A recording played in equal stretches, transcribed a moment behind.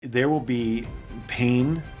there will be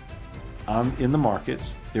pain in the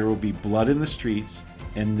markets, there will be blood in the streets,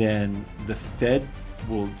 and then the Fed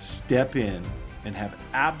will step in and have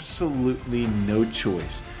absolutely no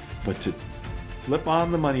choice but to flip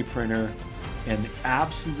on the money printer and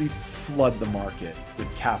absolutely flood the market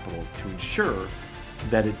with capital to ensure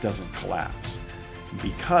that it doesn't collapse.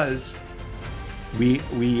 Because we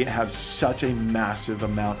have such a massive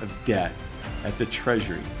amount of debt at the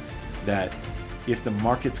Treasury that if the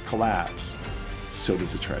markets collapse, so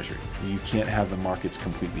does the Treasury. And you can't have the markets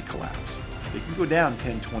completely collapse. They can go down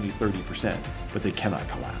 10, 20, 30%, but they cannot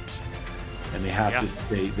collapse. And they have to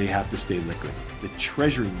stay liquid. The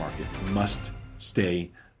Treasury market must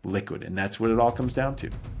stay liquid, and that's what it all comes down to.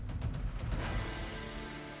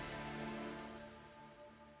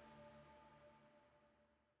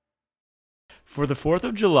 For the 4th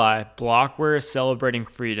of July, Blockware is celebrating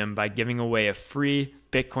freedom by giving away a free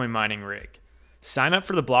Bitcoin mining rig. Sign up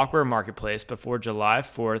for the Blockware Marketplace before July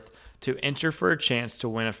 4th to enter for a chance to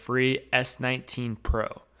win a free S19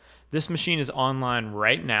 Pro. This machine is online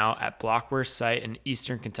right now at Blockware's site in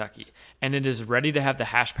Eastern Kentucky, and it is ready to have the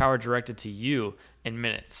hash power directed to you in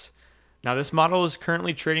minutes. Now, this model is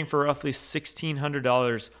currently trading for roughly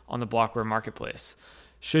 $1,600 on the Blockware Marketplace.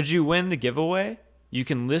 Should you win the giveaway, you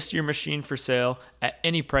can list your machine for sale at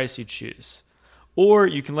any price you choose. Or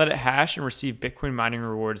you can let it hash and receive Bitcoin mining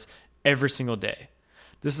rewards every single day.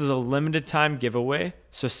 This is a limited time giveaway,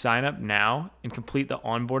 so sign up now and complete the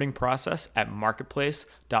onboarding process at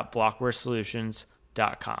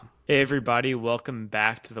marketplace.blockwaresolutions.com. Hey everybody, welcome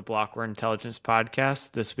back to the Blockware Intelligence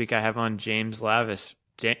Podcast. This week I have on James Lavis.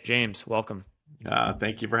 James, welcome.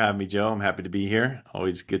 Thank you for having me, Joe. I'm happy to be here.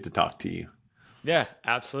 Always good to talk to you. Yeah,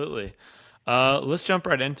 absolutely. Let's jump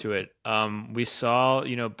right into it. We saw,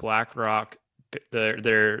 BlackRock,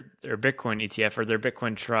 their Bitcoin ETF or their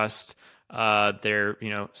Bitcoin trust, they're,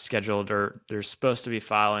 scheduled or they're supposed to be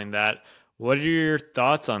filing that. What are your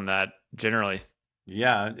thoughts on that generally?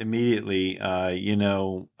 Yeah, immediately.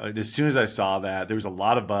 As soon as I saw that, there was a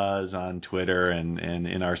lot of buzz on Twitter and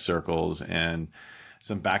in our circles and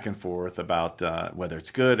some back and forth about whether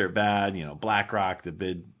it's good or bad. BlackRock,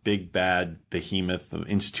 the big bad behemoth of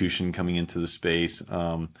institution coming into the space.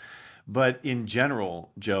 But in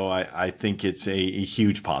general, Joe, I think it's a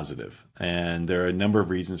huge positive. And there are a number of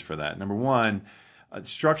reasons for that. Number one,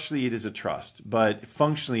 structurally, it is a trust, but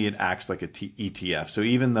functionally, it acts like a ETF. So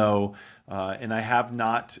even though, and I have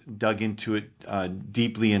not dug into it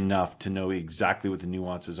deeply enough to know exactly what the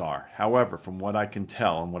nuances are. However, from what I can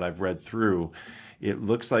tell and what I've read through, it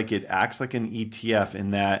looks like it acts like an ETF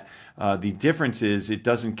in that the difference is it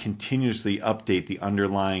doesn't continuously update the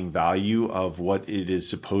underlying value of what it is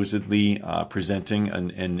supposedly presenting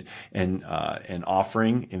and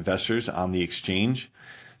offering investors on the exchange.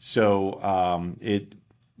 So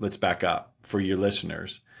let's back up for your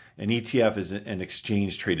listeners. An ETF is an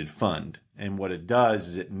exchange traded fund. And what it does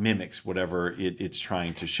is it mimics whatever it's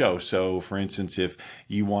trying to show. So for instance, if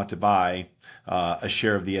you want to buy a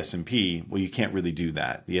share of the S&P, well, you can't really do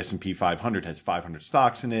that. The S&P 500 has 500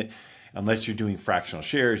 stocks in it. Unless you're doing fractional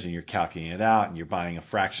shares and you're calculating it out and you're buying a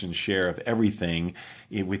fraction share of everything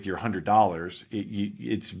with your $100,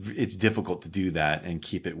 it's difficult to do that and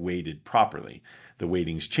keep it weighted properly. The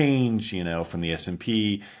weightings change, from the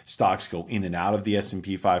S&P. Stocks go in and out of the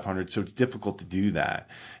S&P 500, so it's difficult to do that.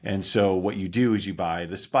 And so what you do is you buy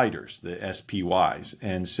the spiders, the SPYs.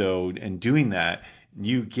 And so in doing that,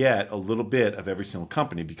 you get a little bit of every single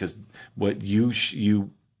company because what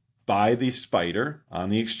you buy the spider on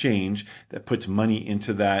the exchange that puts money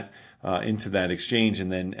into that exchange,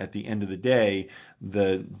 and then at the end of the day,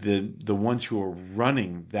 the ones who are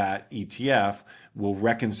running that ETF will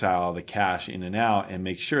reconcile the cash in and out and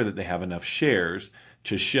make sure that they have enough shares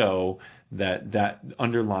to show that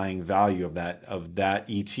underlying value of that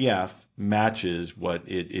ETF matches what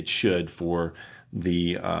it should for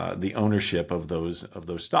the ownership of those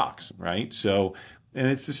stocks, right? So. And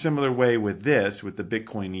it's a similar way with the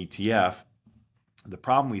Bitcoin ETF. The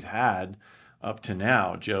problem we've had up to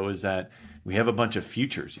now, Joe, is that we have a bunch of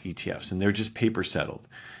futures ETFs and they're just paper settled,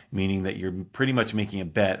 meaning that you're pretty much making a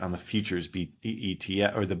bet on the futures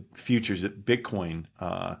ETF or the futures Bitcoin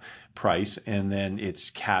price, and then it's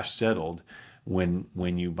cash settled when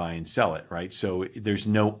you buy and sell it, right? So there's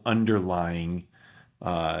no underlying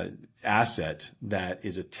asset that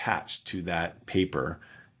is attached to that paper,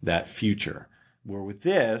 that future. Where with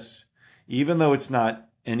this, even though it's not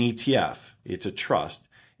an ETF, it's a trust,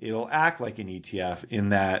 it'll act like an ETF in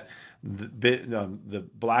that the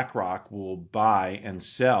BlackRock will buy and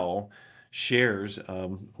sell shares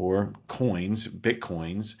or coins,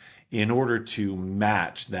 Bitcoins, in order to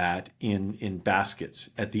match that in baskets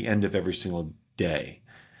at the end of every single day.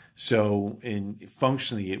 So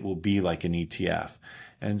functionally, it will be like an ETF.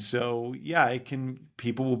 And so, yeah,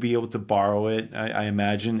 people will be able to borrow it, I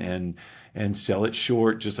imagine, and sell it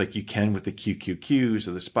short, just like you can with the QQQs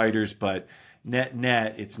or the spiders. But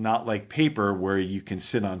net, it's not like paper where you can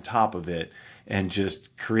sit on top of it and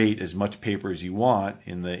just create as much paper as you want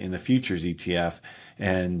in the futures ETF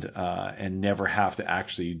and never have to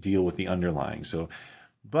actually deal with the underlying. So,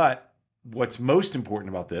 but what's most important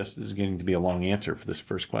about this is getting to be a long answer for this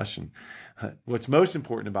first question. What's most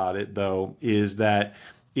important about it, though, is that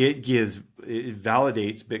it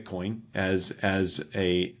validates Bitcoin as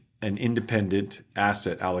an independent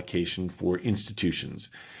asset allocation for institutions.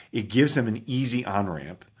 It gives them an easy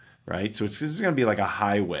on-ramp, right? So this is going to be like a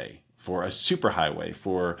highway, for a super highway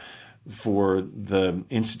for the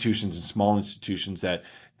institutions and small institutions that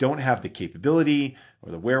don't have the capability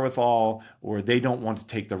or the wherewithal, or they don't want to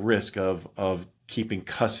take the risk of keeping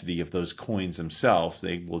custody of those coins themselves.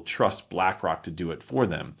 They will trust Blackrock to do it for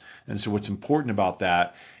them. And so what's important about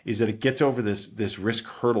that is that it gets over this risk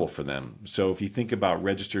hurdle for them. So if you think about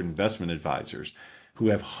registered investment advisors who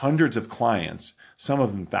have hundreds of clients, some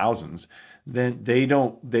of them thousands, then they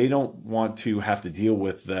don't want to have to deal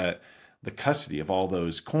with the custody of all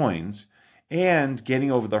those coins and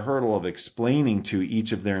getting over the hurdle of explaining to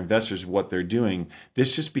each of their investors what they're doing.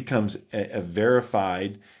 This just becomes a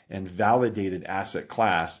verified and validated asset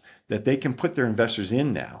class that they can put their investors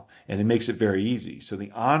in now. And it makes it very easy. So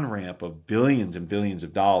the on-ramp of billions and billions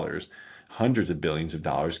of dollars, hundreds of billions of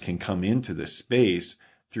dollars, can come into this space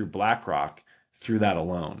through BlackRock through that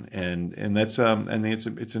alone. And that's and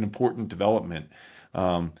it's an important development.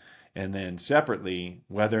 And then separately,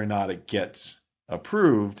 whether or not it gets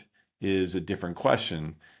approved is a different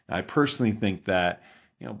question. I personally think that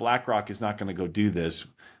BlackRock is not going to go do this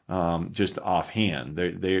just offhand.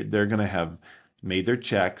 They're going to have made their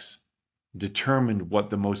checks, determined what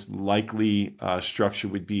the most likely structure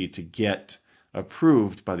would be to get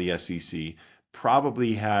approved by the SEC.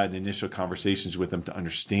 Probably had initial conversations with them to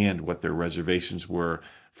understand what their reservations were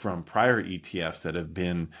from prior ETFs that have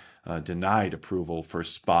been denied approval for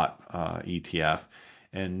spot ETF.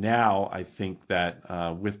 And now I think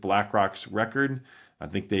that with BlackRock's record, I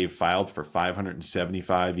think they've filed for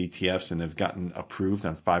 575 ETFs and have gotten approved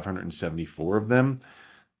on 574 of them.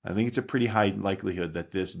 I think it's a pretty high likelihood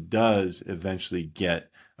that this does eventually get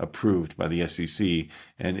approved by the SEC,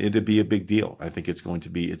 and it'd be a big deal. I think it's going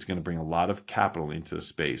to bring a lot of capital into the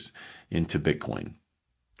space, into Bitcoin.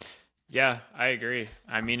 Yeah, I agree.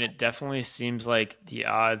 I mean, it definitely seems like the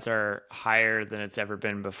odds are higher than it's ever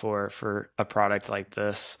been before for a product like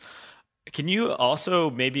this. Can you also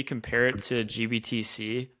maybe compare it to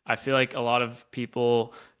GBTC? I feel like a lot of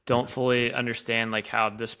people don't fully understand like how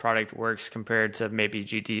this product works compared to maybe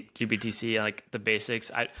GBTC, like the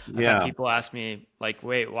basics. I've had people ask me like,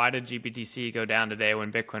 wait, why did GBTC go down today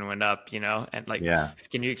when Bitcoin went up, And like,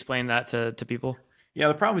 can you explain that to people? Yeah,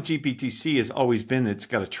 the problem with GBTC has always been that it's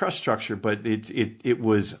got a trust structure, but it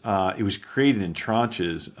was created in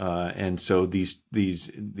tranches, and so these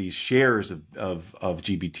shares of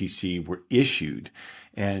GBTC were issued,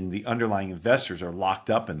 and the underlying investors are locked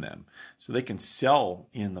up in them, so they can sell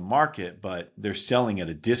in the market, but they're selling at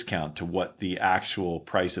a discount to what the actual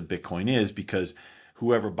price of Bitcoin is because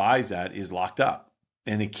whoever buys that is locked up.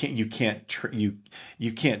 And you can't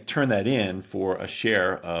turn that in for a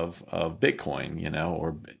share of Bitcoin,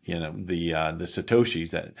 or the Satoshis,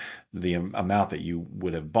 that the amount that you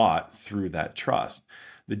would have bought through that trust.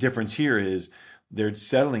 The difference here is they're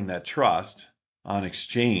settling that trust on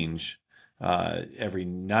exchange every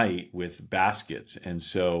night with baskets, and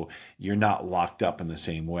so you're not locked up in the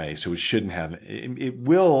same way. So it shouldn't have. It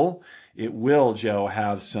will, Joe,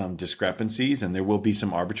 have some discrepancies, and there will be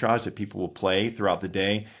some arbitrage that people will play throughout the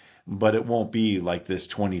day, but it won't be like this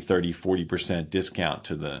 20, 30, 40% discount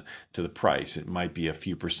to the price. It might be a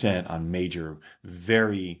few percent on major,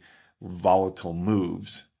 very volatile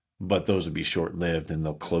moves, but those will be short-lived and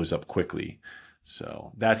they'll close up quickly.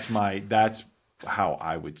 So that's how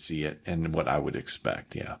I would see it and what I would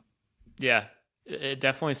expect. Yeah. Yeah. It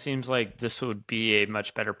definitely seems like this would be a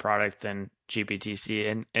much better product than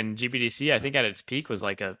GBTC. And GBTC, I think at its peak was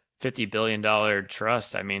like a $50 billion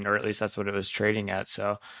trust. I mean, or at least that's what it was trading at.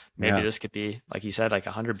 So maybe this could be, like you said, like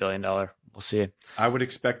 $100 billion. We'll see. I would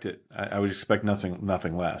expect it. I would expect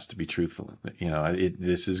nothing less, to be truthful.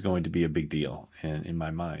 This is going to be a big deal in my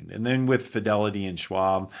mind. And then with Fidelity and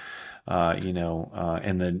Schwab,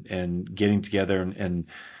 and getting together and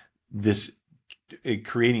this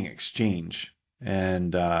creating exchange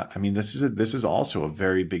And I mean, this is also a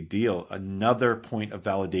very big deal. Another point of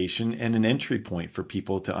validation and an entry point for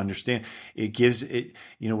people to understand. It gives it,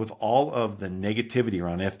 with all of the negativity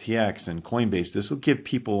around FTX and Coinbase, this will give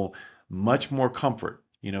people much more comfort.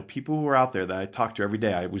 People who are out there that I talk to every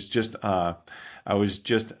day. I was just on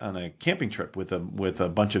a camping trip with a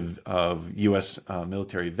bunch of U.S.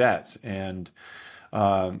 Military vets, and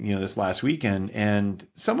this last weekend, and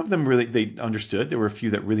some of them really they understood. There were a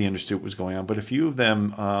few that really understood what was going on, but a few of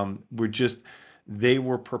them they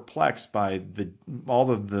were perplexed by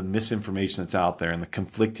all of the misinformation that's out there and the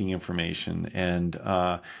conflicting information, and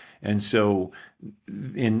so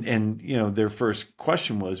their first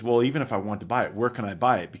question was, well, even if I want to buy it, where can I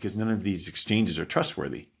buy it? Because none of these exchanges are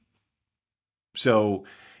trustworthy. So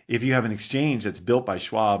if you have an exchange that's built by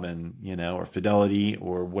Schwab and or Fidelity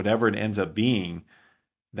or whatever it ends up being,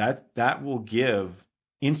 that will give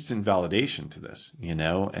instant validation to this,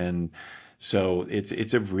 and so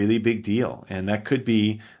it's a really big deal. And that could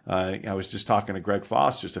be, I was just talking to Greg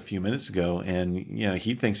Foss just a few minutes ago, and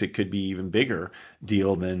he thinks it could be even bigger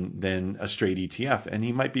deal than a straight ETF, and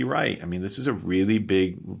he might be right. I mean, this is a really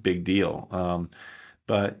big deal.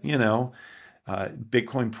 But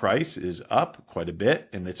Bitcoin price is up quite a bit,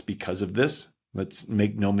 and it's because of this. Let's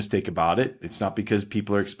make no mistake about it. It's not because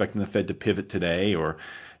people are expecting the Fed to pivot today, or,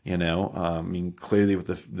 I mean, clearly with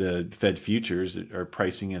the Fed futures are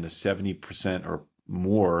pricing in a 70% or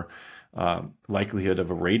more likelihood of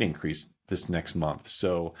a rate increase this next month.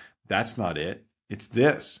 So that's not it. It's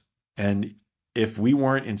this. And if we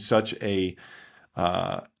weren't in such an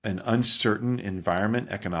uncertain environment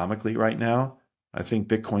economically right now, I think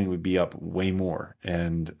Bitcoin would be up way more,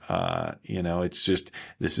 and it's just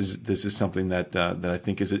this is something that I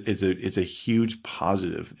think is a huge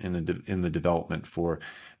positive in the development for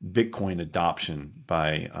Bitcoin adoption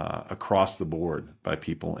by across the board by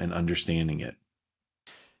people and understanding it.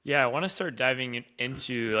 Yeah, I want to start diving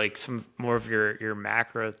into like some more of your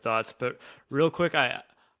macro thoughts, but real quick,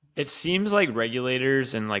 it seems like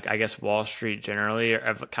regulators and like I guess Wall Street generally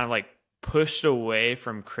have kind of like pushed away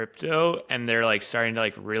from crypto, and they're like starting to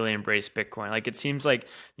like really embrace Bitcoin. Like it seems like,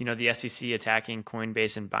 the SEC attacking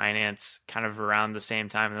Coinbase and Binance kind of around the same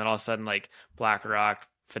time. And then all of a sudden like BlackRock,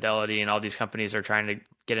 Fidelity, and all these companies are trying to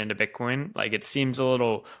get into Bitcoin. Like it seems a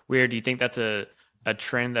little weird. Do you think that's a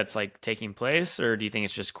trend that's like taking place, or do you think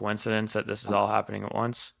it's just coincidence that this is all happening at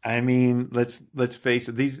once? I mean, let's face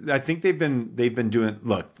it. I think they've been doing,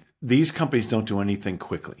 look, these companies don't do anything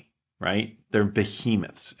quickly. Right? They're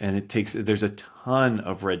behemoths, and there's a ton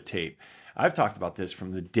of red tape. I've talked about this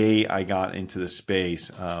from the day I got into the space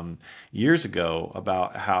years ago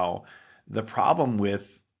about how the problem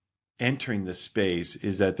with entering the space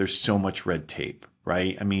is that there's so much red tape,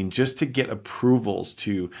 right? I mean, just to get approvals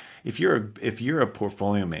if you're a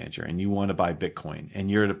portfolio manager and you want to buy Bitcoin and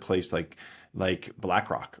you're at a place like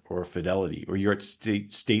BlackRock or Fidelity, or you're at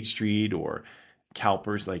State Street or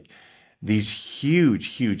CalPERS, like these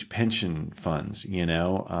huge pension funds,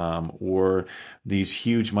 or these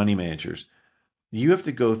huge money managers, you have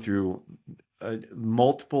to go through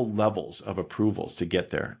multiple levels of approvals to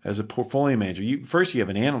get there. As a portfolio manager, first you have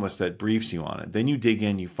an analyst that briefs you on it. Then you dig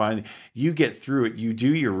in, you get through it, you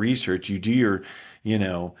do your research, you do your,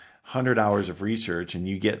 100 hours of research, and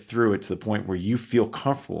you get through it to the point where you feel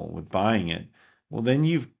comfortable with buying it. Well, then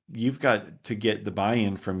you've got to get the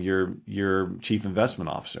buy-in from your chief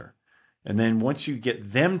investment officer. And then once you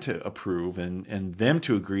get them to approve and them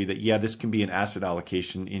to agree that, yeah, this can be an asset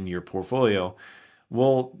allocation in your portfolio,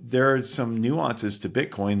 well, there are some nuances to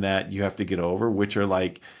Bitcoin that you have to get over, which are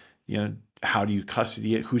like, how do you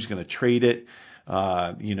custody it? Who's going to trade it?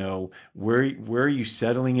 Where are you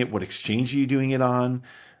settling it? What exchange are you doing it on?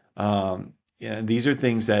 These are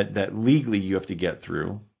things that legally you have to get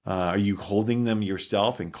through. Are you holding them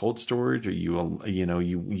yourself in cold storage? Are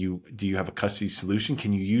do you have a custody solution?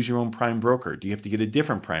 Can you use your own prime broker? Do you have to get a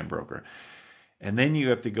different prime broker? And then you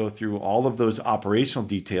have to go through all of those operational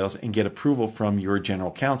details and get approval from your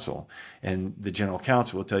general counsel. And the general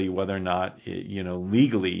counsel will tell you whether or not,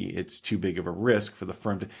 legally it's too big of a risk for the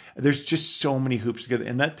firm to. There's just so many hoops together,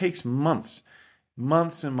 and that takes months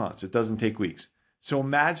and months. It doesn't take weeks. So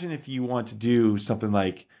imagine if you want to do something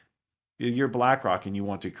like you're BlackRock and you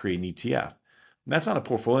want to create an ETF. That's not a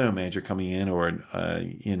portfolio manager coming in, or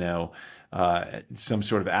some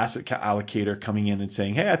sort of asset allocator coming in and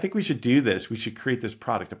saying, hey, I think we should do this. We should create this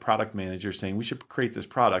product. A product manager saying we should create this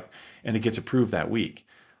product, and it gets approved that week.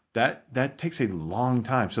 That takes a long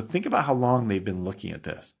time. So think about how long they've been looking at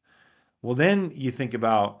this. Well, then you think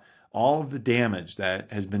about all of the damage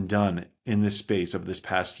that has been done in this space over this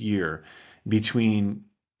past year between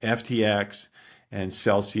FTX and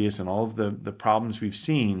Celsius and all of the problems we've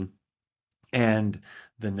seen and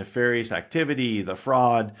the nefarious activity, the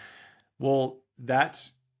fraud, well,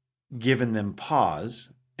 that's given them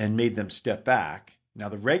pause and made them step back. Now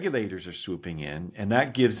the regulators are swooping in, and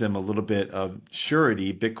that gives them a little bit of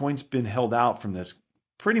surety. Bitcoin's been held out from this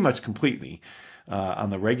pretty much completely on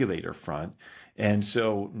the regulator front. And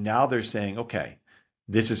so now they're saying, okay,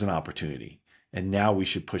 this is an opportunity, and now we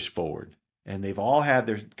should push forward. And they've all had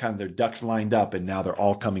their kind of their ducks lined up, and now they're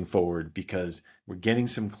all coming forward because we're getting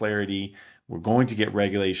some clarity. We're going to get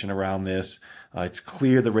regulation around this. It's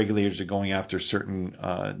clear the regulators are going after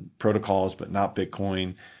certain protocols, but not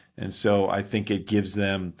Bitcoin. And so I think it gives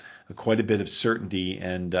them quite a bit of certainty,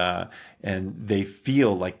 and they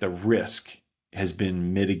feel like the risk has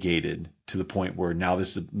been mitigated to the point where now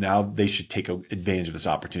they should take advantage of this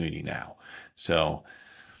opportunity now. So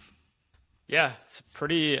yeah, it's a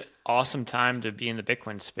pretty awesome time to be in the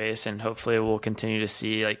Bitcoin space, and hopefully we'll continue to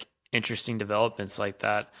see like interesting developments like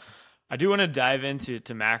that. I do want to dive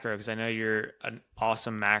into macro because I know you're an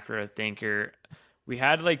awesome macro thinker. We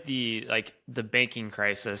had like the banking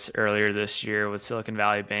crisis earlier this year with Silicon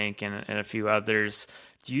Valley Bank and a few others.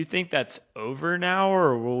 Do you think that's over now,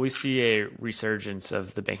 or will we see a resurgence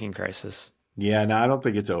of the banking crisis? yeah, no, I don't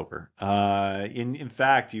think it's over. In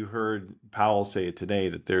fact, you heard Powell say it today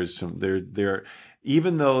that there's some there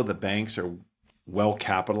even though the banks are well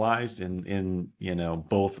capitalized in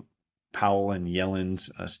both Powell and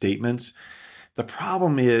Yellen's statements, the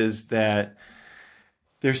problem is that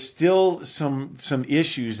there's still some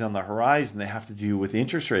issues on the horizon that have to do with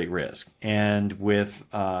interest rate risk and with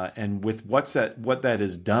what that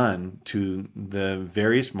has done to the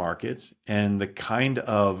various markets and the kind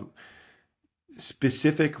of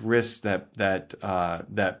specific risks that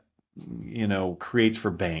creates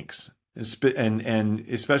for banks and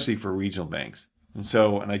especially for regional banks.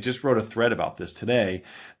 And I just wrote a thread about this today.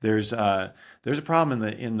 There's a problem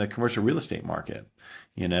in the commercial real estate market,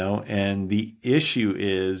 and the issue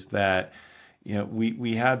is that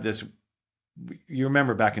we had this. You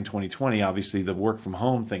remember back in 2020, obviously the work from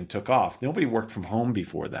home thing took off. Nobody worked from home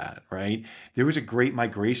before that, right? There was a great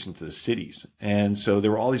migration to the cities. And so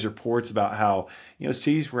there were all these reports about how,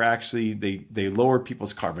 cities were actually, they lowered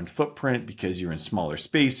people's carbon footprint because you're in smaller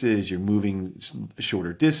spaces, you're moving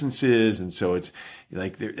shorter distances. And so it's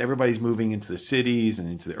like everybody's moving into the cities and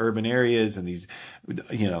into the urban areas. And these,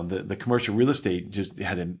 the commercial real estate just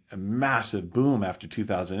had a massive boom after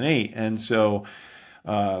 2008. And so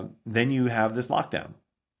then you have this lockdown,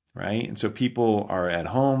 right? And so people are at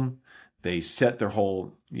home. They set their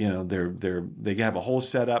whole, they have a whole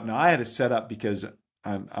setup. Now I had a setup because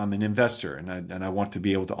I'm an investor and I want to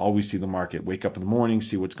be able to always see the market, wake up in the morning,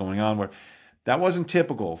 see what's going on. Where that wasn't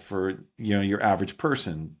typical for your average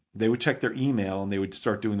person. They would check their email and they would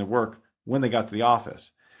start doing their work when they got to the office.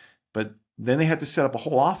 But then they had to set up a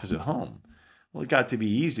whole office at home. Well, it got to be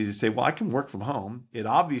easy to say, well, I can work from home. It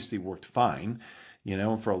obviously worked fine.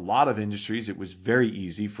 For a lot of industries, it was very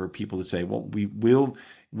easy for people to say, well,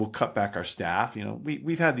 we'll cut back our staff.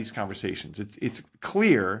 We've had these conversations. It's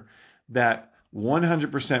clear that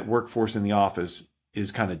 100% workforce in the office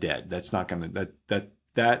is kind of dead. That's not going to,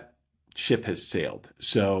 that ship has sailed.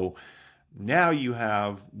 So now you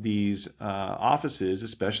have these offices,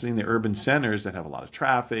 especially in the urban centers that have a lot of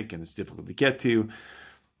traffic and it's difficult to get to.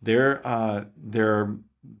 Their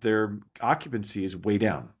occupancy is way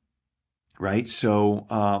down. Right. So,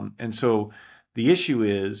 and so the issue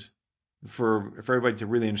is for everybody to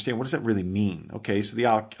really understand, what does that really mean? Okay. So the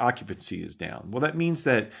occupancy is down. Well, that means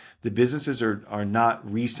that the businesses are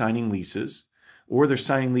not re-signing leases, or they're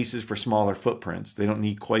signing leases for smaller footprints. They don't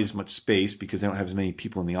need quite as much space because they don't have as many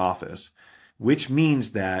people in the office, which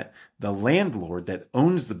means that the landlord that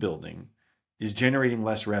owns the building is generating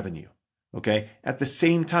less revenue. Okay. At the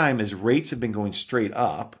same time as rates have been going straight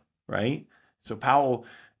up, right? So Powell,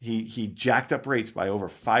 he jacked up rates by over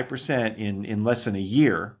 5% in less than a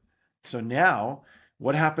year. So now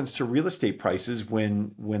what happens to real estate prices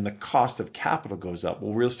when the cost of capital goes up?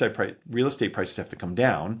 Well, real estate prices have to come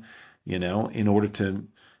down, in order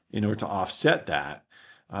to offset that,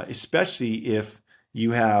 especially if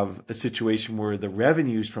you have a situation where the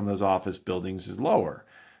revenues from those office buildings is lower,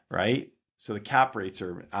 right? So the cap rates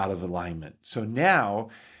are out of alignment. So now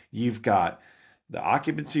you've got the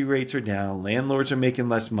occupancy rates are down, landlords are making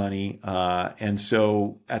less money. And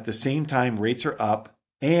so at the same time, rates are up,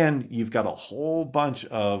 and you've got a whole bunch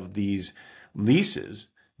of these leases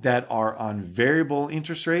that are on variable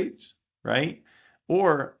interest rates, right?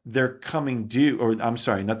 Or they're coming due, or I'm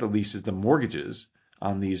sorry, not the leases, the mortgages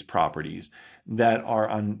on these properties that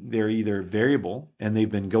they're either variable and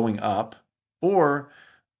they've been going up, or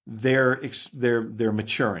they're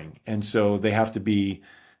maturing, and so they have to be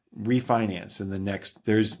refinanced in the next.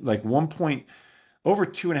 There's like over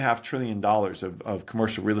 $2.5 trillion of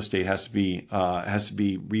commercial real estate has to be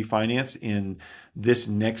refinanced in this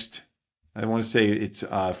next. I want to say it's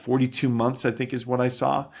 42 months, I think is what I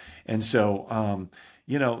saw. And so,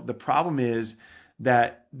 the problem is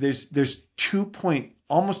that there's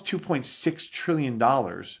almost $2.6 trillion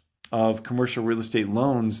of commercial real estate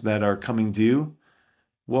loans that are coming due.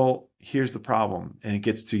 Well, here's the problem, and it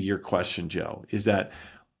gets to your question, Joe, is that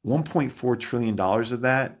 $1.4 trillion of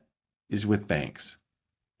that is with banks.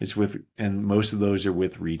 And most of those are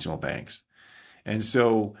with regional banks. And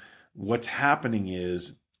so what's happening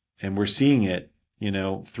is, and we're seeing it,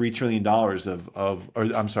 $3 trillion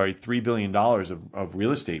 $3 billion of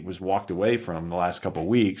real estate was walked away from the last couple of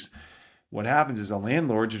weeks. What happens is the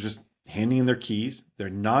landlords are just handing in their keys. They're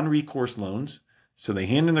non-recourse loans. So they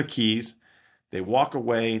hand in their keys, they walk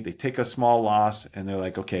away, they take a small loss, and they're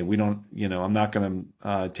like, okay, I'm not going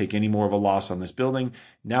to take any more of a loss on this building.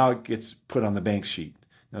 Now it gets put on the bank sheet.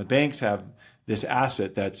 Now the banks have this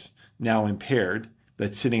asset that's now impaired,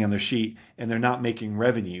 that's sitting on their sheet, and they're not making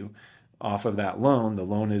revenue off of that loan. The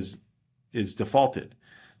loan is defaulted.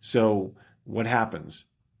 So what happens?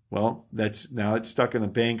 Well, it's stuck in the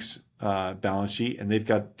bank's balance sheet, and they've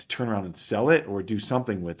got to turn around and sell it or do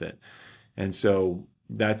something with it. And so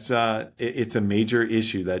it's a major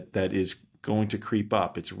issue that is going to creep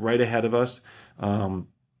up. It's right ahead of us.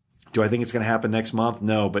 Do I think it's going to happen next month?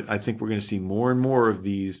 No, but I think we're going to see more and more of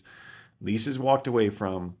these leases walked away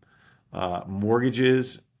from,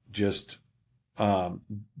 mortgages just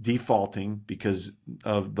defaulting because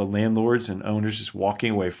of the landlords and owners just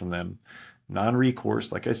walking away from them.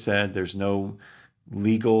 Non-recourse, like I said, there's no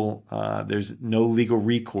legal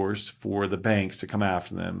recourse for the banks to come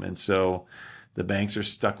after them, and so the banks are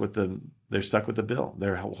stuck with the bill.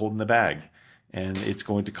 They're holding the bag, and it's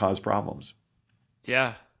going to cause problems.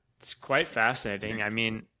 Yeah, it's quite fascinating. I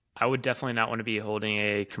mean, I would definitely not want to be holding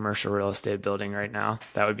a commercial real estate building right now.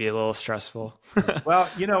 That would be a little stressful. Well,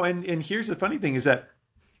 and here's the funny thing is that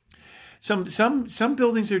some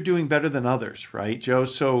buildings are doing better than others, right, Joe?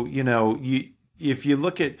 So, if you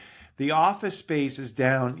look at the office space is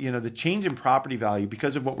down, the change in property value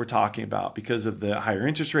because of what we're talking about, because of the higher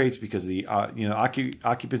interest rates, because of the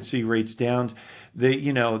occupancy rates down,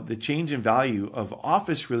 the change in value of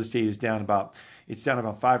office real estate is down about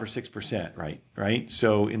 5 or 6%, right?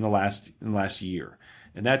 So in the last year,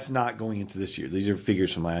 and that's not going into this year. These are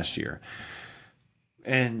figures from last year,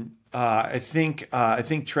 and I think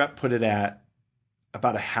Trepp put it at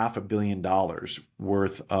about $500 million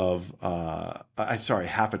worth of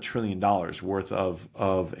 $500 billion worth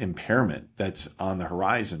of impairment that's on the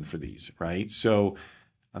horizon for these, right? So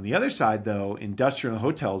on the other side, though, industrial and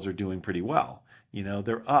hotels are doing pretty well.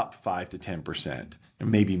 They're up 5 to 10%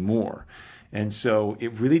 and maybe more. And so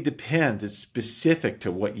it really depends. It's specific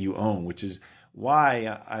to what you own, which is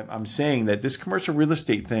why I'm saying that this commercial real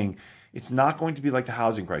estate thing, it's not going to be like the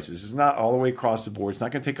housing crisis. It's not all the way across the board. It's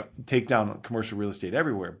not going to take down commercial real estate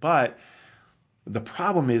everywhere. But the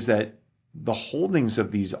problem is that the holdings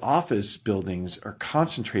of these office buildings are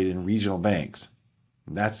concentrated in regional banks.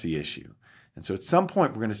 And that's the issue. And so at some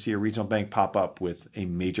point, we're going to see a regional bank pop up with a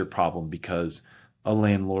major problem because a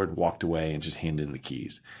landlord walked away and just handed in the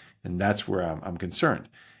keys. And that's where I'm concerned.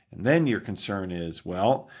 And then your concern is,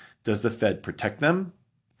 well, does the Fed protect them?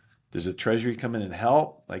 Does the Treasury come in and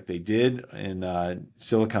help like they did in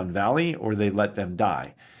Silicon Valley, or they let them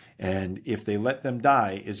die? And if they let them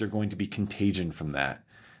die, is there going to be contagion from that?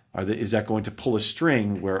 Is that going to pull a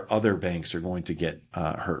string where other banks are going to get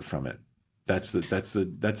hurt from it? That's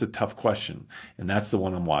a tough question, and that's the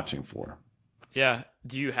one I'm watching for. Yeah.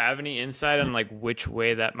 Do you have any insight on like which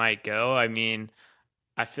way that might go? I mean,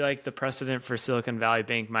 I feel like the precedent for Silicon Valley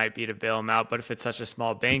Bank might be to bail them out, but if it's such a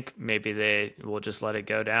small bank, maybe they will just let it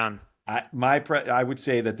go down. I would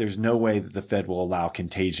say that there's no way that the Fed will allow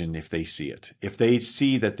contagion if they see it. If they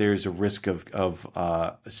see that there's a risk of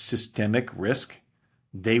systemic risk,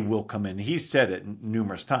 they will come in. He said it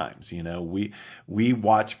numerous times. We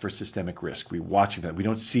watch for systemic risk. We're watching for that. We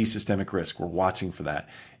don't see systemic risk. We're watching for that.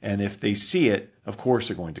 And if they see it, of course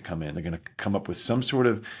they're going to come in. They're going to come up with some sort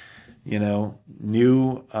of new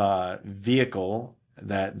vehicle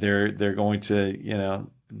that they're going to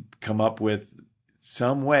come up with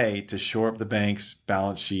some way to shore up the bank's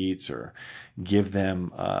balance sheets or give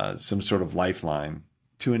them some sort of lifeline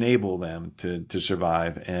to enable them to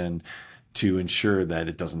survive and to ensure that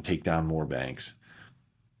it doesn't take down more banks.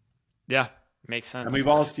 Yeah, makes sense. And we've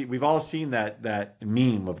all seen that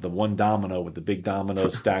meme of the one domino with the big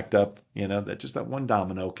dominoes stacked up. That one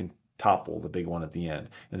domino can topple the big one at the end.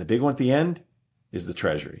 And the big one at the end is the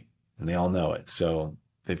Treasury, and they all know it. So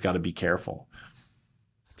they've got to be careful.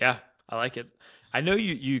 Yeah, I like it. I know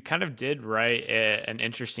you kind of did write an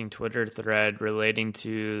interesting Twitter thread relating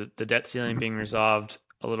to the debt ceiling being resolved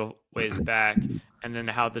a little ways back, and then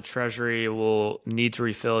how the Treasury will need to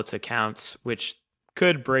refill its accounts, which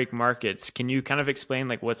could break markets. Can you kind of explain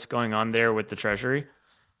like what's going on there with the Treasury?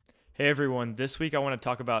 Hey everyone, this week I want to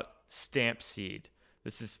talk about Stamp Seed.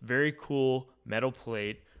 This is very cool metal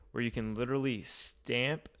plate where you can literally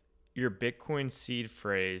stamp your Bitcoin seed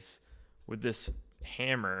phrase with this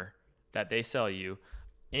hammer that they sell you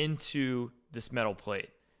into this metal plate.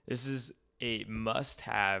 This is a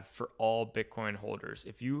must-have for all Bitcoin holders.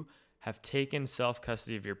 If you have taken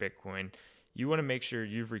self-custody of your Bitcoin, you want to make sure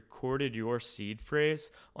you've recorded your seed phrase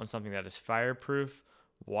on something that is fireproof,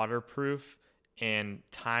 waterproof, and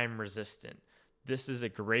time resistant. This is a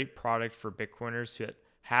great product for Bitcoiners who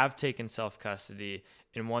have taken self-custody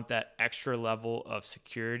and want that extra level of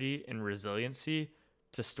security and resiliency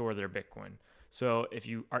to store their Bitcoin. So if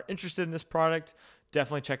you are interested in this product,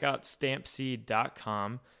 definitely check out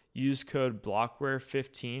stampseed.com. Use code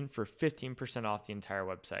Blockware15 for 15% off the entire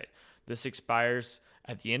website. This expires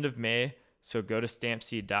at the end of May, so go to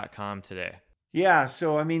stampseed.com today. Yeah,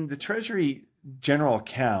 so I mean, the Treasury General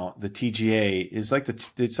Account, the TGA, is like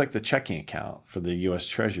the checking account for the U.S.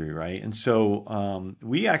 Treasury, right? And so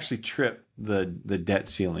we actually tripped the debt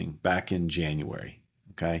ceiling back in January,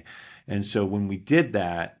 okay? And so when we did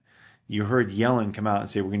that, you heard Yellen come out and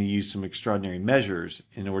say we're going to use some extraordinary measures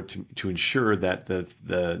in order to ensure that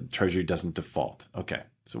the Treasury doesn't default. Okay,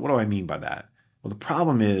 so what do I mean by that? Well, the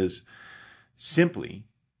problem is simply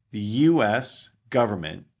the U.S.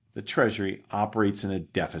 government, the Treasury, operates in a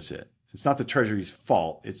deficit. It's not the Treasury's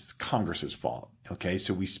fault, it's Congress's fault. Okay,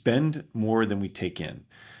 so we spend more than we take in.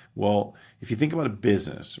 Well, if you think about a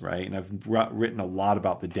business, right, and I've written a lot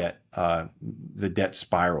about the debt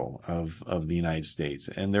spiral of the United States,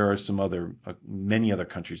 and there are many other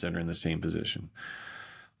countries that are in the same position.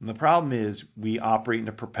 And the problem is we operate in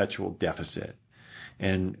a perpetual deficit,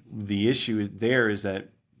 and the issue there is that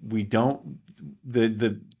we don't.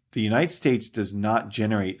 The United States does not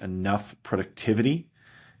generate enough productivity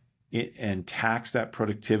and tax that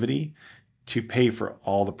productivity to pay for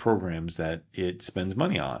all the programs that it spends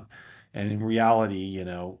money on. And in reality,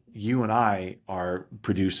 you and I are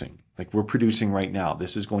producing. Like we're producing right now.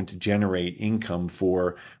 This is going to generate income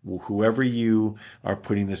for whoever you are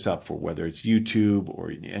putting this up for, whether it's YouTube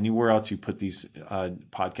or anywhere else you put these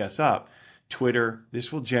podcasts up, Twitter,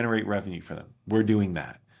 this will generate revenue for them. We're doing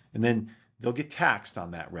that. And then they'll get taxed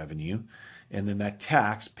on that revenue. And then that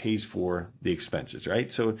tax pays for the expenses,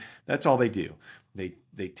 right? So that's all they do. They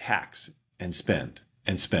tax and spend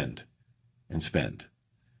and spend and spend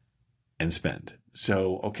and spend.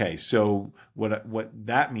 So, okay, so what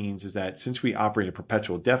that means is that since we operate a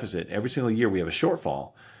perpetual deficit, every single year we have a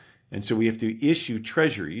shortfall. And so we have to issue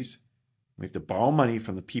treasuries. We have to borrow money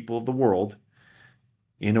from the people of the world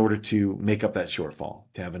in order to make up that shortfall,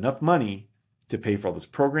 to have enough money to pay for all those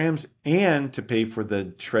programs and to pay for the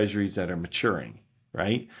treasuries that are maturing,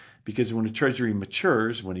 right? Because when a treasury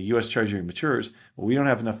matures, when a U.S. treasury matures, well, we don't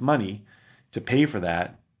have enough money to pay for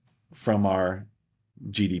that from our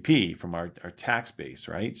GDP, from our tax base,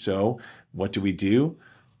 right? So what do?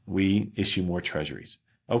 We issue more treasuries.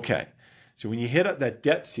 Okay, so when you hit up that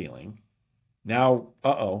debt ceiling, now,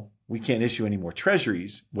 we can't issue any more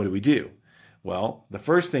treasuries. What do? Well, the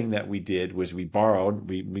first thing that we did was we borrowed.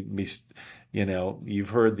 We you've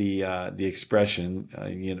heard the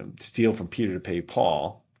expression, steal from Peter to pay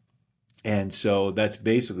Paul. And so that's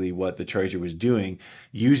basically what the Treasury was doing,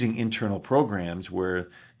 using internal programs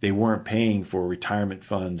where they weren't paying for retirement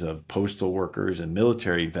funds of postal workers and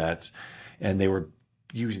military vets, and they were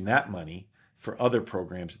using that money for other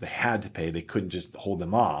programs that they had to pay. They couldn't just hold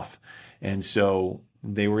them off. And so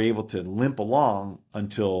they were able to limp along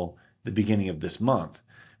until the beginning of this month,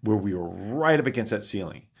 where we were right up against that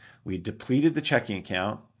ceiling. We depleted the checking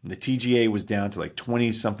account, and the TGA was down to like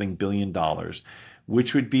 20-something billion dollars,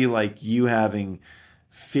 which would be like you having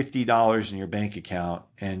 $50 in your bank account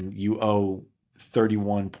and you owe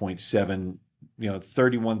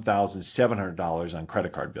 $31,700 on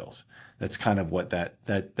credit card bills. That's kind of what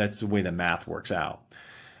that's the way the math works out.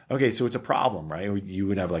 Okay, so it's a problem, right? You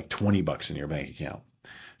would have like $20 in your bank account.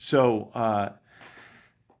 So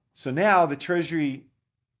now the Treasury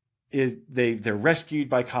they're rescued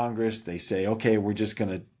by Congress. They say, okay, we're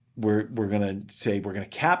gonna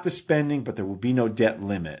cap the spending, but there will be no debt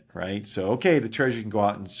limit, right? So okay, the Treasury can go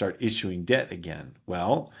out and start issuing debt again.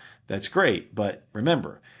 Well, that's great, but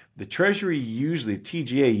remember, The Treasury usually,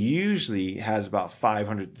 TGA usually has about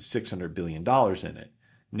 500 to 600 billion dollars in it.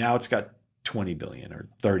 Now it's got 20 billion or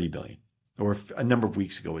 30 billion, or a number of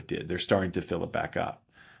weeks ago it did. They're starting to fill it back up.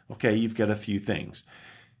 Okay, you've got a few things.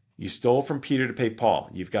 You stole from Peter to pay Paul.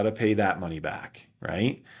 You've got to pay that money back,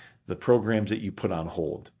 right? The programs that you put on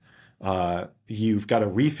hold. You've got to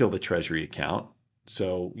refill the Treasury account.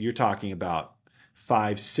 So you're talking about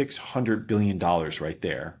 $500-600 billion right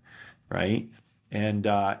there, right? And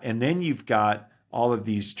then you've got all of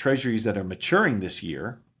these treasuries that are maturing this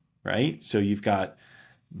year, right? So you've got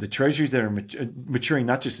the treasuries that are maturing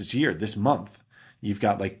not just this year, this month. You've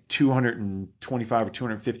got like $225 or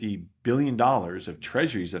 $250 billion of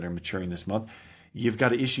treasuries that are maturing this month. You've got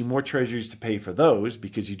to issue more treasuries to pay for those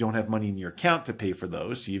because you don't have money in your account to pay for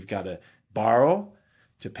those. So you've got to borrow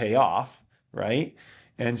to pay off, right?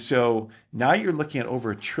 And so now you're looking at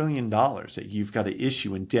over $1 trillion that you've got to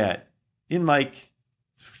issue in debt in like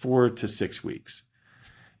 4 to 6 weeks.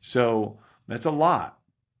 So that's a lot.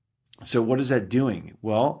 So what is that doing?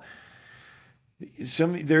 Well,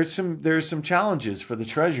 there's some challenges for the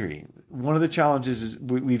Treasury. One of the challenges is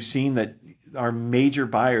we've seen that our major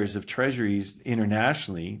buyers of treasuries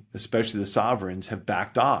internationally, especially the sovereigns, have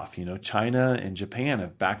backed off. China and Japan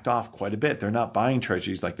have backed off quite a bit. They're not buying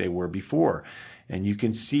treasuries like they were before. And you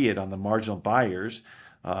can see it on the marginal buyers.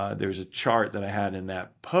 There's a chart that I had in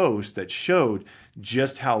that post that showed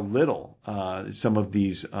just how little some of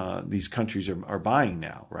these countries are buying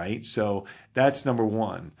now, right? So that's number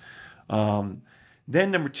one.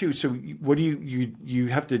 Then number two, so what do you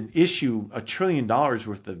have to issue $1 trillion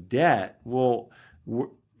worth of debt? Well,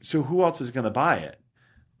 so who else is going to buy it?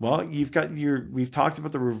 Well, we've talked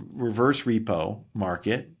about the reverse repo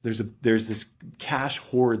market. There's this cash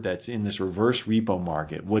hoard that's in this reverse repo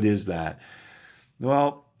market. What is that?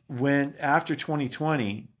 Well, after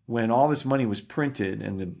 2020, when all this money was printed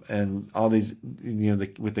and all these,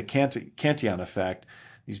 with the Cantillon effect,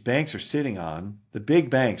 these banks are sitting on, the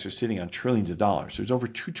big banks are sitting on trillions of dollars. There's over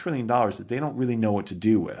 $2 trillion that they don't really know what to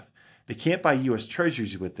do with. They can't buy U.S.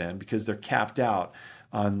 treasuries with them because they're capped out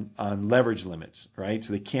on leverage limits, right?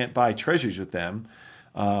 So they can't buy treasuries with them.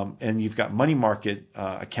 And you've got money market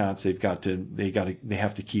accounts they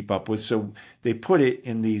have to keep up with. So they put it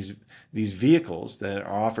in these vehicles that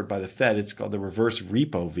are offered by the Fed. It's called the reverse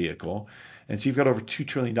repo vehicle. And so you've got over $2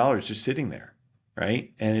 trillion just sitting there,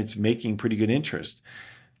 right? And it's making pretty good interest.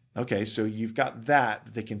 Okay, so you've got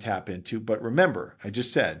that they can tap into. But remember, I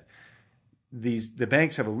just said, the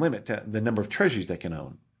banks have a limit to the number of treasuries they can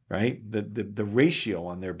own, right? The ratio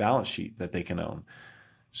on their balance sheet that they can own.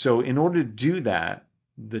 So in order to do that,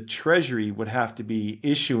 the Treasury would have to be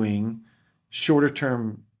issuing shorter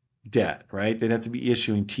term debt, right? They'd have to be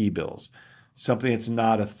issuing T-bills, something that's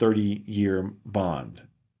not a 30-year bond.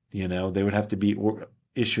 They would have to be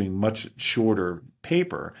issuing much shorter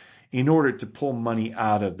paper in order to pull money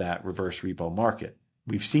out of that reverse repo market.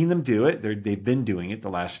 We've seen them do it. They've been doing it the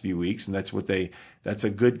last few weeks, and that's a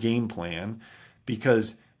good game plan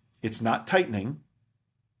because it's not tightening,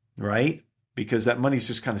 right? Because that money's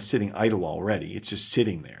just kind of sitting idle already. It's just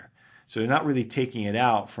sitting there. So they're not really taking it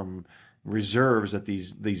out from reserves that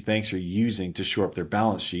these banks are using to shore up their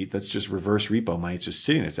balance sheet. That's just reverse repo money. It's just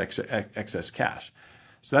sitting there. It's excess cash.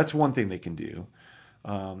 So that's one thing they can do.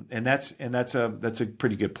 And that's a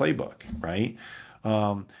pretty good playbook, right?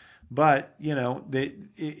 But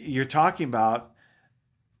you're talking about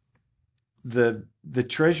the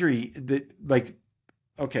Treasury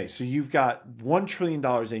okay, so you've got $1 trillion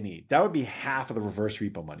they need. That would be half of the reverse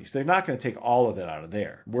repo money. So they're not going to take all of it out of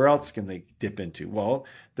there. Where else can they dip into? Well,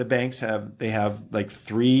 the banks have like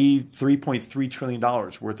 $3.3 trillion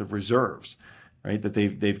worth of reserves, right? That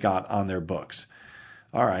they've got on their books.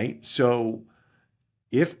 All right, so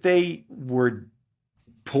if they were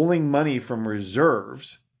pulling money from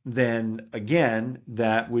reserves, then again,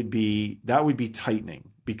 that would be tightening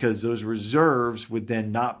because those reserves would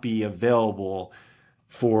then not be available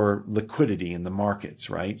for liquidity in the markets,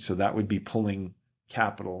 right? So that would be pulling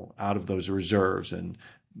capital out of those reserves and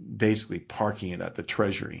basically parking it at the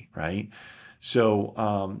Treasury, right?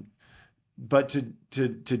 So, but to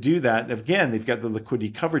do that, again, they've got the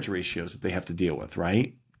liquidity coverage ratios that they have to deal with,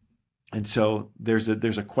 right? And so there's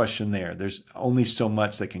a question there. There's only so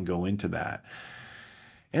much that can go into that.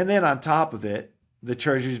 And then on top of it, the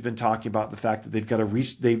Treasury's been talking about the fact that they've got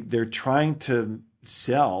they're trying to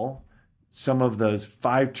sell some of those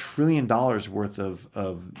 $5 trillion worth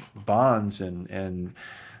of bonds and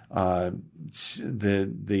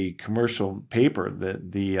the commercial paper,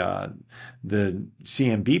 the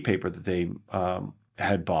CMB paper that they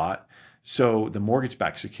had bought, so the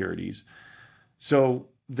mortgage-backed securities. So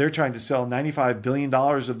they're trying to sell $95 billion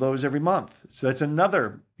of those every month. So that's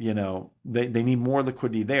another, they need more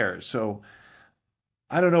liquidity there. So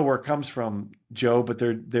I don't know where it comes from, Joe, but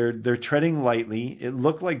they're treading lightly. It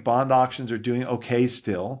looked like bond auctions are doing okay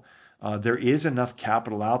still. There is enough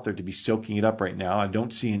capital out there to be soaking it up right now. I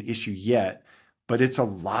don't see an issue yet, but it's a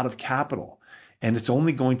lot of capital, and it's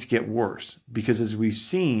only going to get worse because, as we've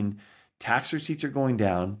seen, tax receipts are going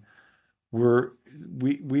down.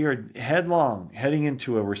 We are headlong heading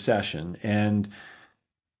into a recession, and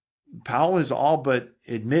Powell has all but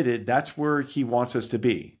admitted that's where he wants us to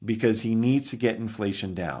be because he needs to get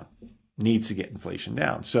inflation down.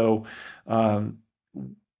 So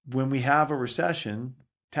when we have a recession,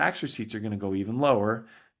 tax receipts are going to go even lower.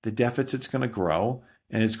 The deficit's going to grow,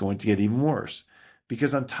 and it's going to get even worse.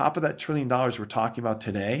 Because on top of that $1 trillion we're talking about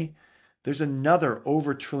today, there's another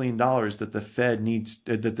over $1 trillion that the Fed needs,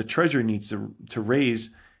 that the Treasury needs to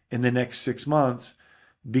raise in the next 6 months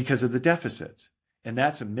because of the deficits. And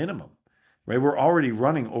that's a minimum, right? We're already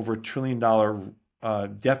running over $1 trillion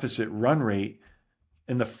deficit run rate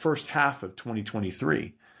in the first half of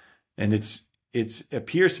 2023. And it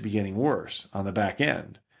appears to be getting worse on the back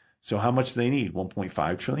end. So how much do they need?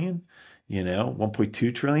 1.5 trillion,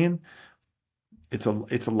 1.2 trillion. It's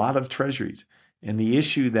a lot of treasuries. And the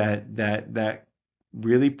issue that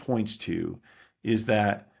really points to is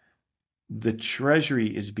that the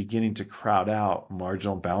Treasury is beginning to crowd out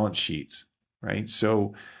marginal balance sheets, right?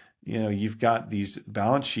 So, you've got these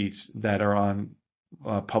balance sheets that are on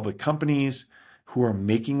public companies who are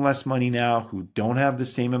making less money now, who don't have the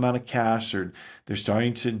same amount of cash, or they're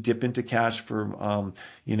starting to dip into cash for,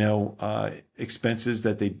 expenses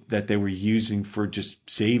that they were using for just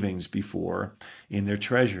savings before in their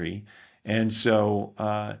treasury. And so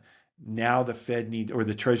now the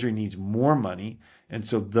the Treasury needs more money. And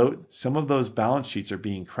so some of those balance sheets are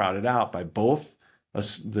being crowded out by both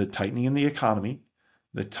the tightening in the economy,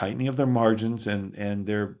 the tightening of their margins and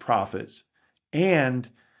their profits, and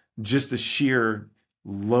just the sheer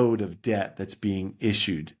load of debt that's being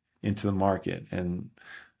issued into the market. And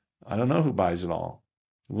I don't know who buys it all.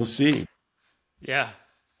 We'll see. Yeah,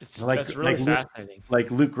 that's really fascinating.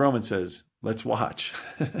 Like Luke Groman says, let's watch.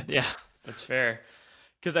 Yeah, that's fair.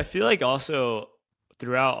 Because I feel like also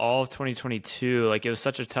throughout all of 2022, like it was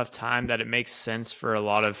such a tough time that it makes sense for a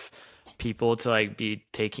lot of people to like be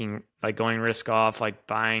taking, like going risk off, like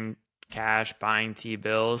buying cash, buying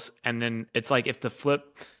T-bills. And then it's like if the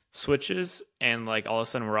flip switches and like all of a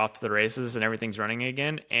sudden we're off to the races and everything's running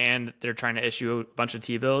again and they're trying to issue a bunch of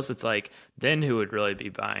T-bills, it's like, then who would really be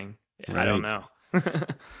buying? Right. I don't know.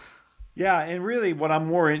 Yeah, and really, what I'm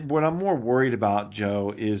more worried about,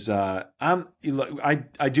 Joe, is I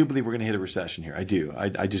do believe we're going to hit a recession here. I do.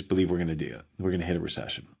 I just believe we're going to do it. We're going to hit a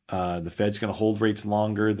recession. The Fed's going to hold rates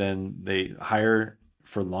longer than higher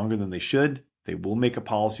for longer than they should. They will make a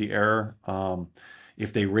policy error.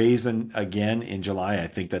 If they raise them again in July, I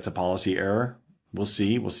think that's a policy error. We'll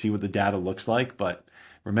see. We'll see what the data looks like. But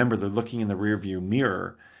remember, they're looking in the rearview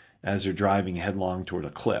mirror as they're driving headlong toward a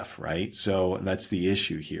cliff, right? So that's the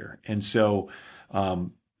issue here. And so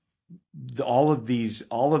all of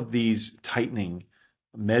these tightening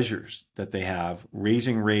measures that they have,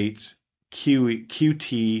 raising rates,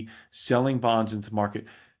 QT, selling bonds into the market,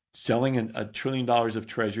 selling $1 trillion of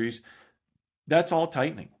treasuries, that's all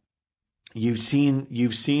tightening. You've seen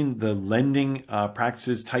the lending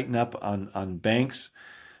practices tighten up on banks.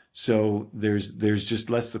 So there's just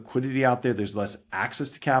less liquidity out there. There's less access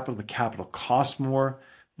to capital. The capital costs more.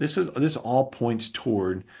 This all points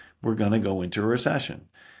toward we're going to go into a recession.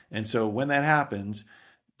 And so when that happens,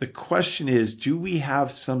 the question is, do we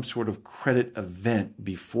have some sort of credit event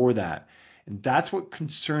before that? And that's what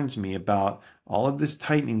concerns me about all of this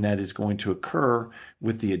tightening that is going to occur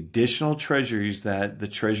with the additional treasuries that the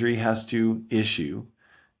Treasury has to issue,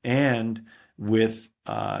 and with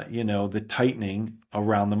the tightening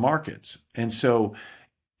around the markets. And so,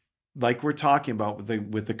 like we're talking about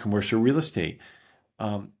with the commercial real estate,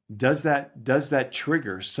 does that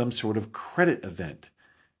trigger some sort of credit event,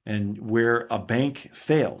 and where a bank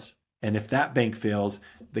fails? And if that bank fails,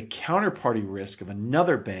 the counterparty risk of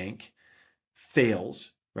another bank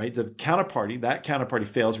fails, right? That counterparty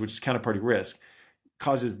fails, which is counterparty risk,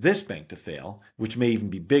 causes this bank to fail, which may even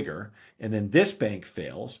be bigger, and then this bank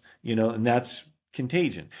fails, and that's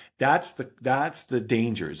contagion. That's the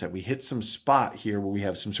danger, is that we hit some spot here where we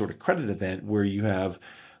have some sort of credit event where you have,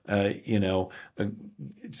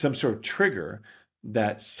 some sort of trigger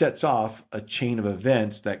that sets off a chain of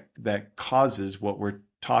events that causes what we're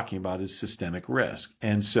talking about as systemic risk.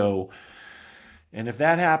 And so, and if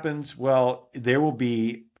that happens, well, there will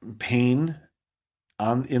be pain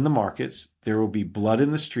in the markets, there will be blood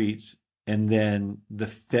in the streets, and then the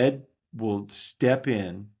Fed will step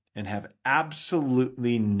in and have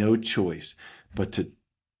absolutely no choice but to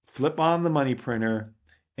flip on the money printer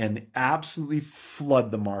and absolutely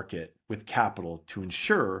flood the market with capital to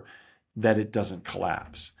ensure that it doesn't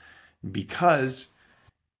collapse. Because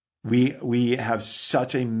we have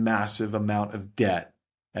such a massive amount of debt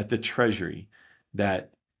at the Treasury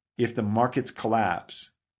that if the markets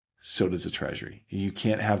collapse, so does the Treasury. You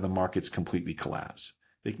can't have the markets completely collapse.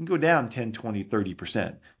 They can go down 10, 20,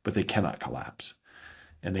 30%, but they cannot collapse.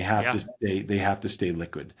 And they have to stay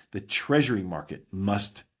liquid. The Treasury market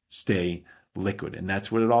must stay liquid. And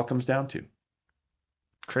that's what it all comes down to.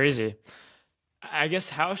 Crazy. I guess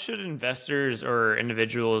how should investors or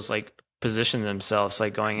individuals like position themselves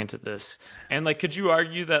like going into this? And like, could you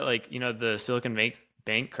argue that like, the Silicon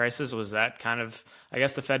Bank crisis was that kind of, I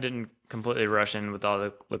guess the Fed didn't completely rush in with all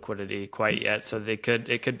the liquidity quite yet. So it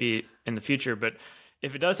could be in the future, but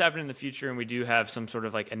if it does happen in the future and we do have some sort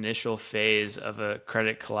of like initial phase of a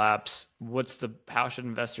credit collapse, how should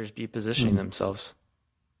investors be positioning themselves?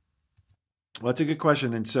 Well, that's a good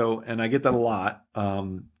question. And I get that a lot.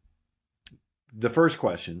 The first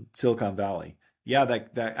question, Silicon Valley. Yeah,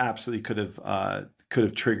 that absolutely could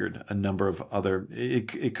have triggered a number of other.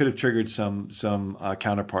 It could have triggered some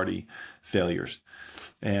counterparty failures,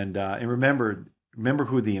 and remember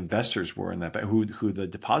who the investors were in that bank, who the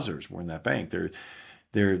depositors were in that bank.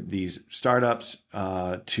 They're these startups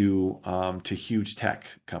to huge tech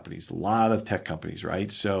companies, a lot of tech companies,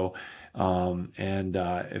 right? So,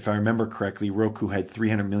 if I remember correctly, Roku had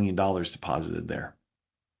 $300 million deposited there.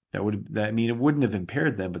 It wouldn't have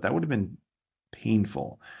impaired them, but that would have been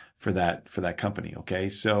painful for that company. Okay.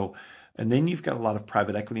 So, and then you've got a lot of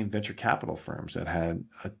private equity and venture capital firms that had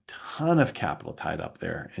a ton of capital tied up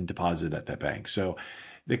there and deposited at that bank. So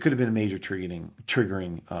there could have been a major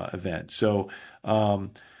triggering event. So, the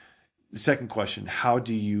second question, how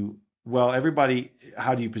do you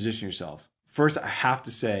position yourself? First, I have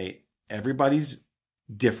to say everybody's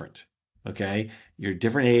different. Okay. You're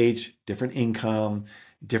different age, different income,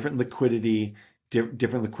 different liquidity,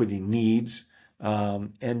 different liquidity needs,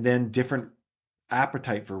 and then different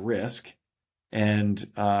appetite for risk and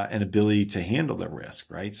ability to handle the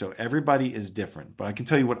risk, right? So everybody is different, but I can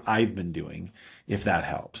tell you what I've been doing, if that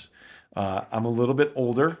helps. I'm a little bit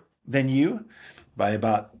older than you by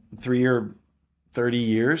about 3 or 30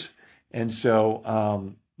 years. And so,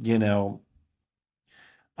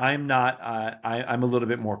 I'm not, I'm a little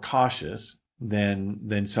bit more cautious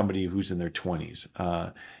than somebody who's in their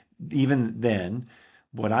 20s. Even then,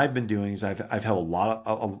 what I've been doing is I've held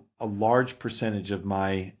a large percentage of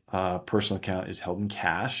my personal account is held in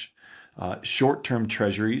cash, short-term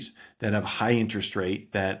treasuries that have high interest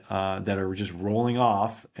rate that are just rolling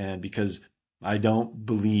off, and because I don't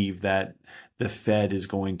believe that the Fed is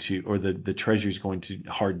going to, or the Treasury is going to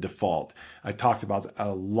hard default. I talked about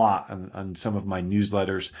a lot on some of my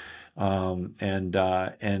newsletters, and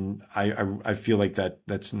I feel like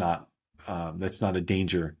that's not a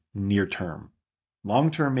danger near term.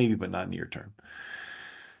 Long term maybe, but not near term.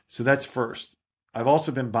 So that's first. I've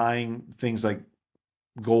also been buying things like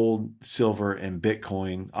gold, silver, and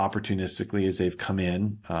Bitcoin opportunistically as they've come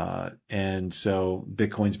in. And so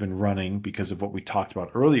Bitcoin's been running because of what we talked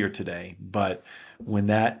about earlier today. But when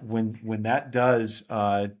that does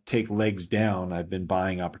take legs down, I've been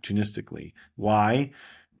buying opportunistically. Why?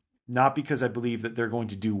 Not because I believe that they're going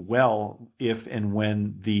to do well if and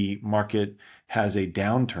when the market has a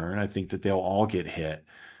downturn. I think that they'll all get hit,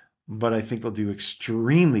 but I think they'll do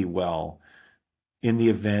extremely well in the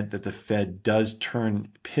event that the Fed does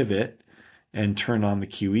pivot and turn on the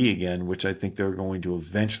QE again, which I think they're going to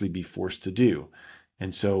eventually be forced to do.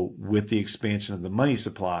 And so with the expansion of the money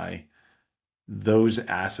supply, those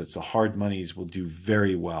assets, the hard monies, will do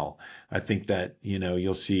very well. I think that,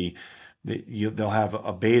 you'll see they'll have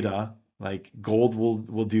a beta, like gold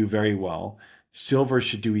will do very well. Silver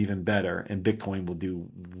should do even better, and Bitcoin will do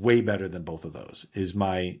way better than both of those.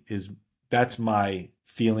 That's my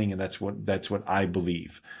feeling, and that's what I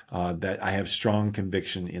believe. That I have strong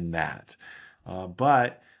conviction in that.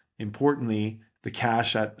 But importantly, the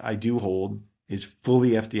cash that I do hold is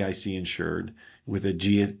fully FDIC insured with a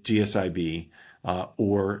GSIB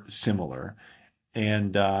or similar,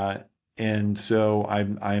 and so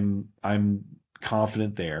I'm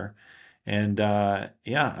confident there. And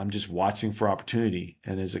I'm just watching for opportunity.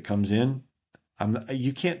 And as it comes in,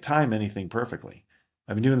 you can't time anything perfectly.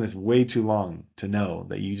 I've been doing this way too long to know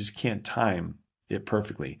that you just can't time it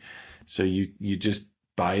perfectly. So you just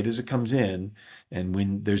buy it as it comes in. And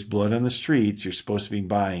when there's blood on the streets, you're supposed to be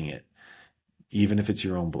buying it, even if it's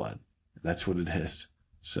your own blood. That's what it is.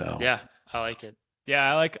 So Yeah, I like it. Yeah,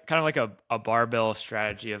 I like kind of like a barbell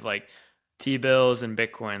strategy of like T-bills and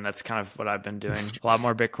Bitcoin. That's kind of what I've been doing. A lot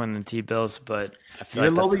more Bitcoin than T-bills, but I feel you're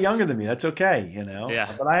a like little bit that's younger than me. That's okay,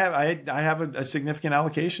 yeah, But I have a significant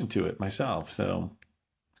allocation to it myself. So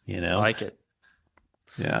you I know, like it.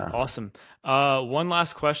 yeah. Awesome. One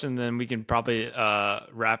last question, then we can probably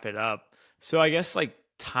wrap it up. So I guess like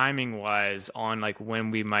timing wise on like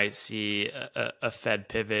when we might see a Fed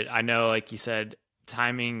pivot. I know, like you said,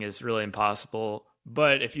 timing is really impossible.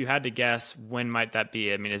 But if you had to guess, when might that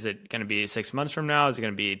be? I mean, is it going to be 6 months from now? Is it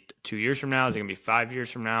going to be 2 years from now? Is it going to be 5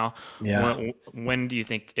 years from now? Yeah. When do you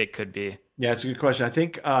think it could be? Yeah, it's a good question. I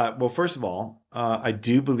think, well, first of all, I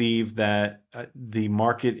do believe that the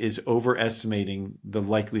market is overestimating the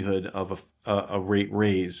likelihood of a rate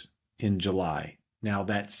raise in July. Now,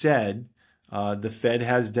 that said, the Fed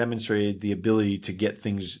has demonstrated the ability to get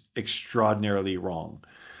things extraordinarily wrong.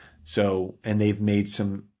 So, and they've made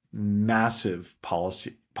some massive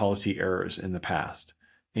policy errors in the past,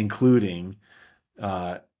 including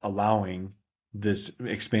allowing this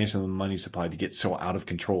expansion of the money supply to get so out of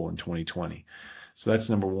control in 2020. So that's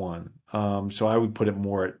number one. So I would put it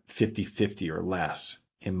more at 50-50 or less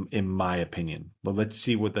in my opinion. But let's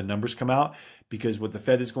see what the numbers come out, because what the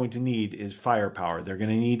Fed is going to need is firepower. They're going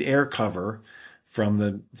to need air cover from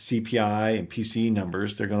the CPI and PCE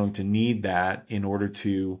numbers. They're going to need that in order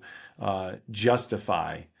to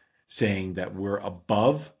justify saying that we're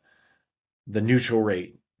above the neutral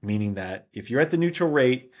rate, meaning that if you're at the neutral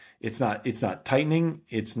rate, it's not tightening,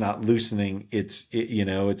 it's not loosening, it's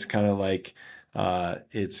kind of like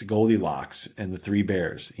it's Goldilocks and the three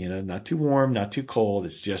bears, not too warm, not too cold,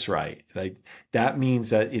 it's just right. Like that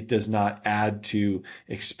means that it does not add to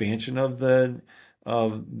expansion of the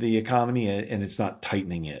economy, and it's not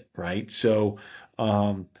tightening it, right? So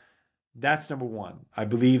that's number one. I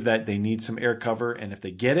believe that they need some air cover, and if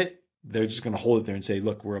they get it, they're just going to hold it there and say,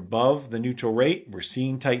 look, we're above the neutral rate. We're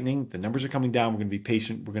seeing tightening. The numbers are coming down. We're going to be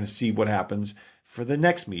patient. We're going to see what happens for the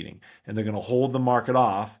next meeting. And they're going to hold the market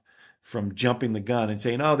off from jumping the gun and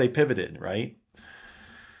saying, oh, they pivoted, right?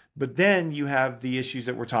 But then you have the issues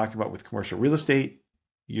that we're talking about with commercial real estate.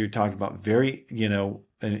 You're talking about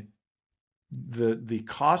the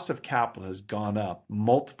cost of capital has gone up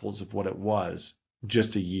multiples of what it was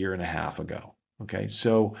just a year and a half ago. Okay.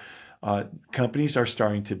 So companies are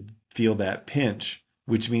starting to feel that pinch,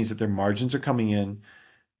 which means that their margins are coming in,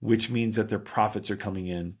 which means that their profits are coming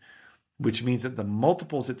in, which means that the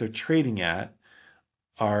multiples that they're trading at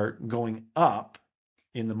are going up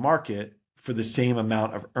in the market for the same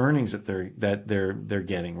amount of earnings that they're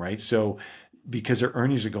getting, right? So because their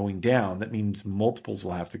earnings are going down, that means multiples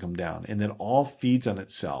will have to come down, and then all feeds on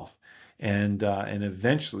itself, and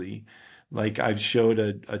eventually, like I've showed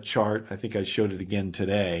a chart, I think I showed it again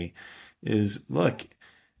today, is look,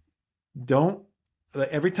 don't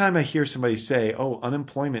every time I hear somebody say, oh,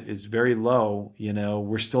 unemployment is very low,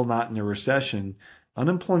 we're still not in a recession.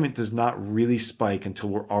 Unemployment does not really spike until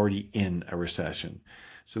we're already in a recession.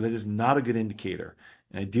 So that is not a good indicator.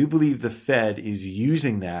 And I do believe the Fed is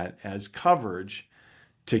using that as coverage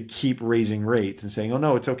to keep raising rates and saying, oh,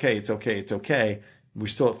 no, it's okay, it's okay, it's okay. We're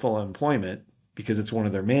still at full unemployment because it's one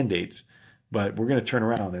of their mandates, but we're going to turn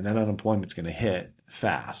around and that unemployment's going to hit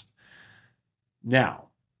fast. Now,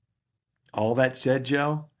 all that said,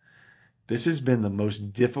 Joe, this has been the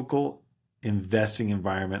most difficult investing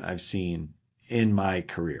environment I've seen in my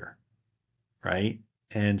career, right?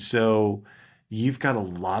 And so you've got a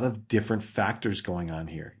lot of different factors going on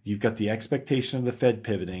here. You've got the expectation of the Fed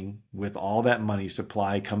pivoting with all that money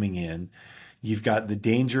supply coming in. You've got the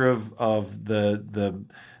danger of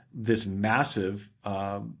this massive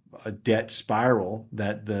debt spiral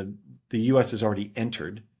that the U.S. has already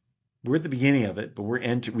entered. We're at the beginning of it, but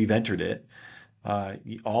we've entered it.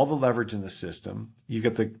 All the leverage in the system. You've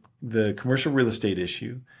got the commercial real estate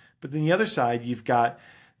issue, but then the other side, you've got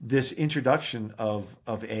this introduction of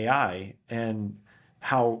AI and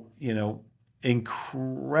how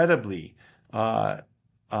incredibly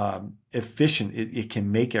efficient it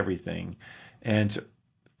can make everything, and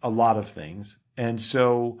a lot of things. And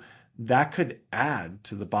so that could add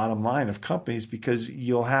to the bottom line of companies, because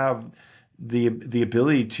you'll have the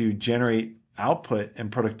ability to generate output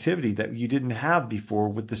and productivity that you didn't have before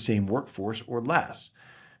with the same workforce or less.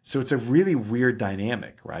 So it's a really weird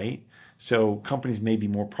dynamic, right? So companies may be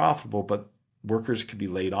more profitable, but workers could be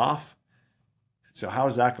laid off. So how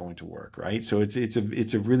is that going to work, right? So it's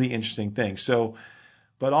a really interesting thing. So,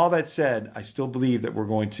 but all that said, I still believe that we're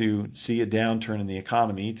going to see a downturn in the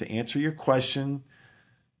economy. To answer your question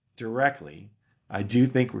directly, I do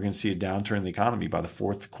think we're going to see a downturn in the economy by the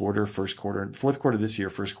fourth quarter this year,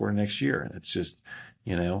 first quarter next year. It's just,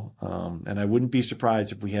 and I wouldn't be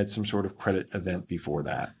surprised if we had some sort of credit event before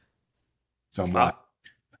that. So I'm Wow. watching.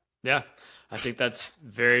 Yeah, I think that's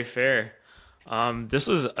very fair. This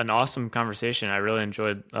was an awesome conversation. I really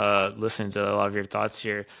enjoyed listening to a lot of your thoughts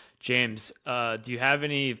here. James, do you have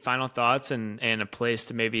any final thoughts and a place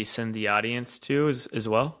to maybe send the audience to as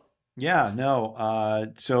well? Yeah,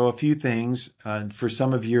 no. So a few things for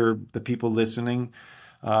some of the people listening.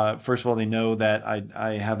 First of all, they know that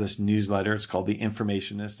I have this newsletter. It's called The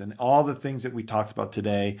Informationist, and all the things that we talked about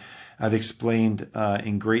today, I've explained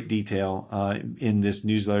in great detail in this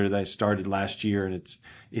newsletter that I started last year. And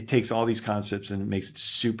it takes all these concepts and it makes it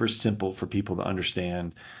super simple for people to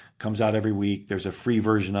understand. Comes out every week. There's a free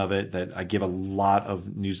version of it that I give a lot of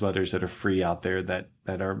newsletters that are free out there that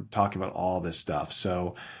are talking about all this stuff.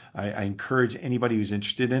 So I encourage anybody who's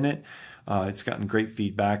interested in it. It's gotten great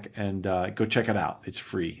feedback, and go check it out. It's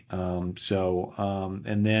free. And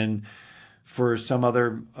then for some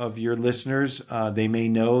other of your listeners, they may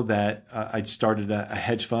know that I started a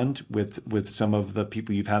hedge fund with some of the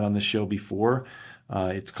people you've had on the show before.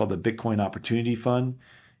 It's called the Bitcoin Opportunity Fund.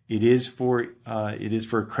 It is for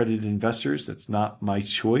accredited investors. That's not my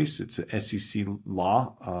choice. It's a SEC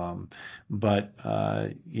law,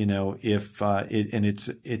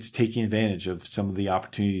 it's taking advantage of some of the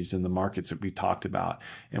opportunities in the markets that we talked about,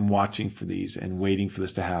 and watching for these and waiting for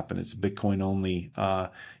this to happen. It's a Bitcoin only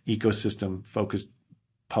ecosystem focused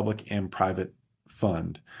public and private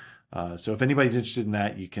fund. So if anybody's interested in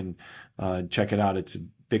that, you can check it out. It's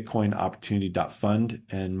bitcoinopportunity.fund,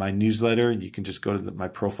 and my newsletter, you can just go to my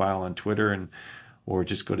profile on Twitter or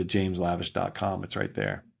just go to jameslavish.com. It's right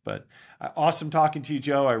there. But awesome talking to you,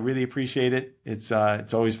 Joe. I really appreciate it. It's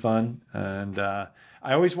always fun. And I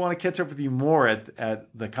always want to catch up with you more at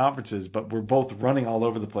the conferences, but we're both running all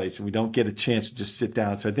over the place and we don't get a chance to just sit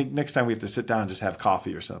down. So I think next time we have to sit down and just have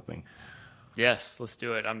coffee or something. Yes, let's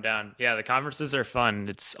do it. I'm down. Yeah, the conferences are fun.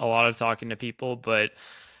 It's a lot of talking to people, but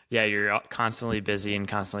yeah, you're constantly busy and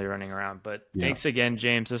constantly running around. But Yeah. thanks again,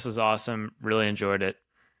 James. This was awesome. Really enjoyed it.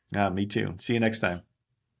 Me too. See you next time.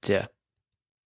 Yeah.